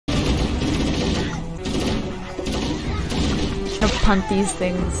punt these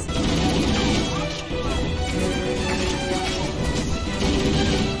things.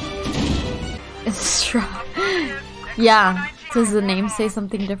 It's yeah, does the name say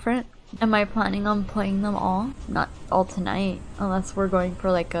something different? Am I planning on playing them all? Not all tonight, unless we're going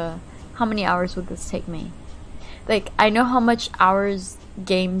for like a... How many hours would this take me? Like, I know how much hours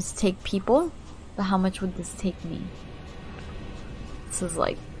games take people, but how much would this take me? This is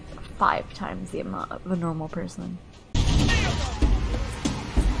like 5 times the amount of a normal person.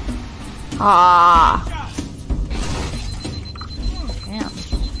 Ah! Damn.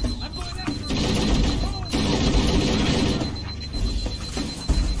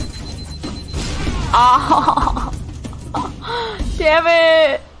 Ah! Damn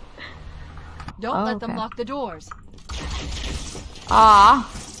it! Don't let them lock the doors. Ah!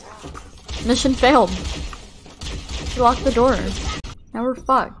 Mission failed. Lock the doors. Now we're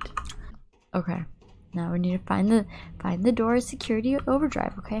fucked. Okay. Now we need to find the door security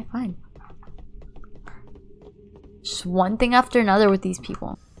overdrive. Okay, fine. Just one thing after another with these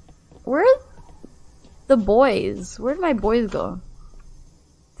people. Where are the boys? Where did my boys go?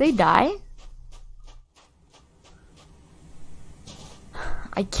 Did they die?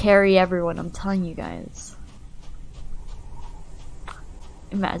 I carry everyone, I'm telling you guys.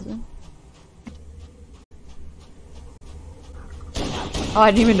 Imagine. Oh,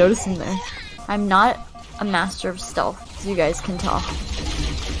 I didn't even notice him there. I'm not a master of stealth, as you guys can tell.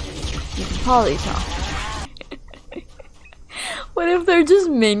 You can probably tell. What if they're just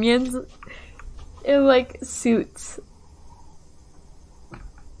minions in like suits?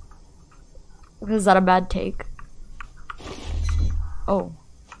 Was that a bad take? Oh.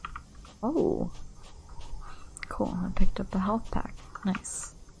 Oh. Cool, I picked up a health pack.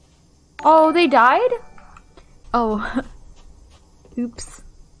 Nice. Oh, they died? Oh. Oops.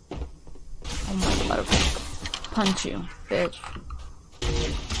 Oh my god, okay. Punch you, bitch.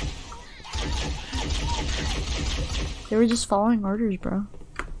 They were just following orders, bro.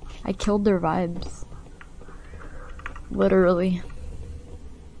 I killed their vibes. Literally.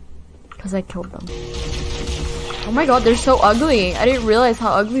 Because I killed them. Oh my god, they're so ugly. I didn't realize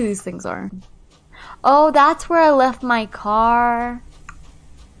how ugly these things are. Oh, that's where I left my car.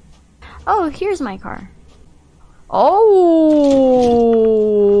 Oh, here's my car. Oh.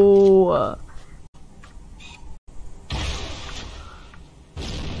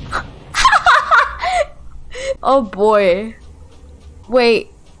 Oh boy.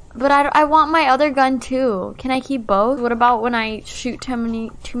 Wait, but I want my other gun too. Can I keep both? What about when I shoot too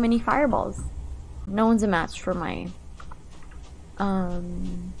many fireballs? No one's a match for my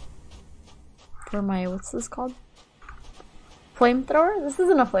what's this called? Flamethrower? This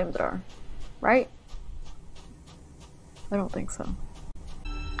isn't a flamethrower, right? I don't think so.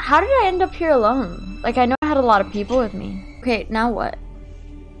 How did I end up here alone? Like, I know I had a lot of people with me. Okay, now what?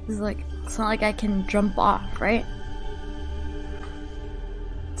 This is like, it's not like I can jump off, right?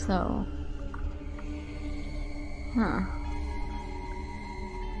 So, huh.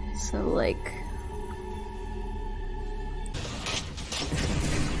 So like,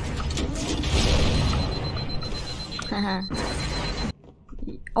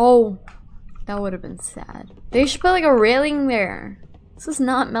 oh, that would have been sad. They should put like a railing there. This is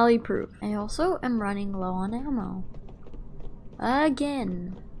not Meli proof. I also am running low on ammo.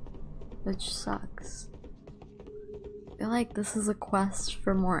 Again. Which sucks. I feel like this is a quest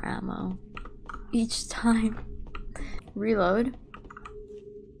for more ammo. Each time. Reload.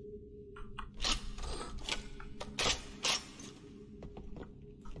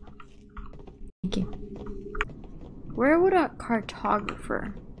 Thank you. Where would a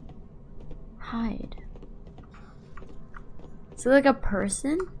cartographer hide? Is it like a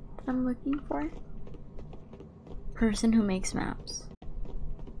person that I'm looking for? Person who makes maps.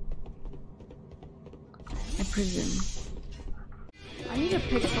 I presume. I need to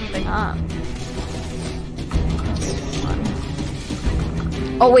pick something up. That's fun.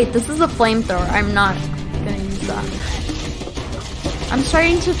 Oh wait, this is a flamethrower. I'm not gonna use that. I'm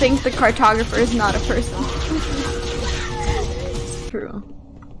starting to think the cartographer is not a person. It's true.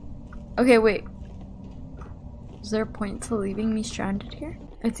 Okay, wait. Is there a point to leaving me stranded here?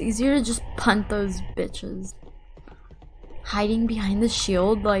 It's easier to just punt those bitches. Hiding behind the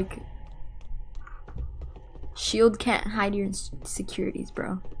shield, like... Shield can't hide your insecurities,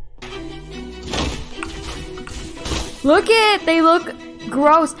 bro. Look it! They look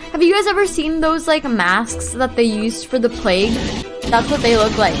gross. Have you guys ever seen those like masks that they used for the plague? That's what they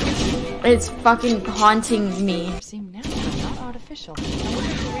look like. It's fucking haunting me. Seem natural, not artificial. I wonder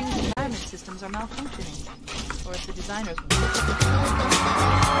if the ring's environment systems are malfunctioning. Or if the designers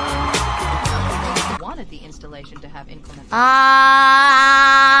wanted the installation to have inclement. Ah!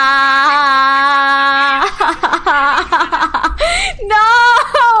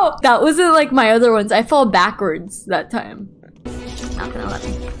 No! That wasn't like my other ones. I fell backwards that time. Not gonna let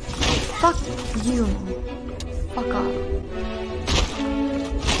me. Fuck you. Fuck off.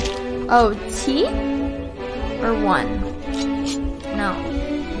 Oh, T? Or 1? No.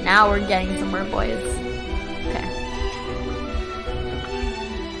 Now we're getting somewhere, boys. Okay.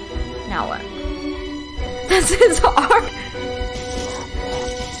 Now what? This is hard.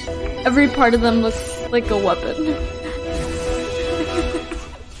 Every part of them looks like a weapon.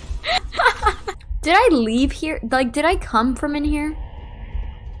 Did I leave here? Like, did I come from in here?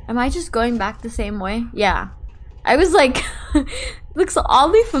 Am I just going back the same way? Yeah. I was like, looks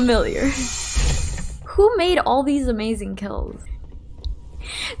oddly familiar. Who made all these amazing kills?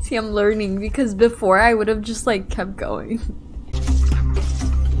 See, I'm learning because before I would have just like kept going.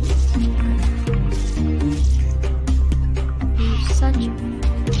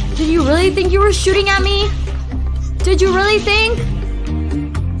 Did you really think you were shooting at me? Did you really think?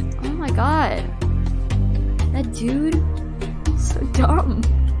 Oh my god. That dude is so dumb.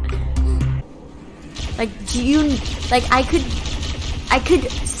 Like, do you, like, I could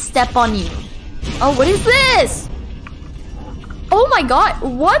step on you. Oh, what is this? Oh my god,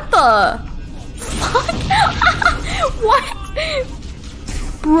 what the fuck? What?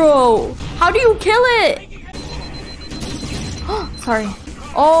 Bro, how do you kill it? Sorry.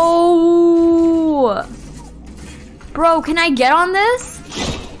 Oh! Bro, can I get on this?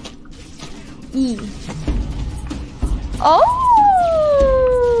 E. Oh!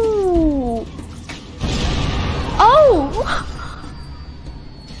 Oh!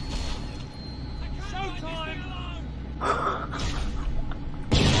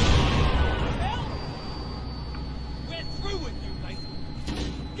 We're through with you, Nathan.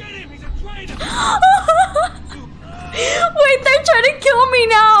 Get him, he's a traitor. Wait, they're trying to kill me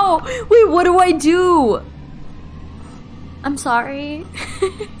now! Wait, what do I do? I'm sorry.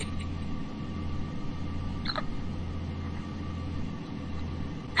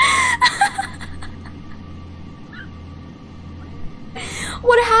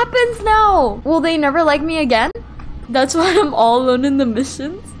 What happens now? Will they never like me again? That's why I'm all alone in the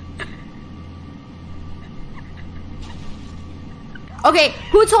missions? Okay,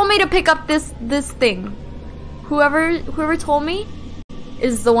 who told me to pick up this thing? Whoever told me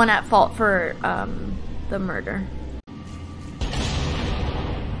is the one at fault for the murder.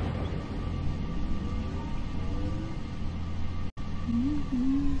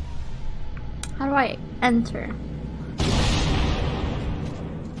 How do I enter?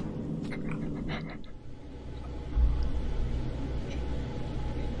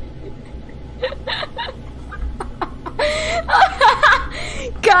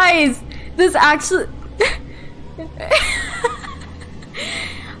 Guys, this actually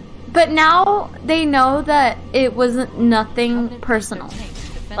but now they know that it wasn't nothing personal.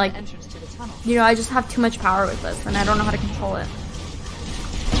 Like, you know, I just have too much power with this and I don't know how to control it.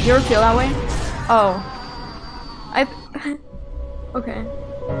 You ever feel that way? Oh. Okay.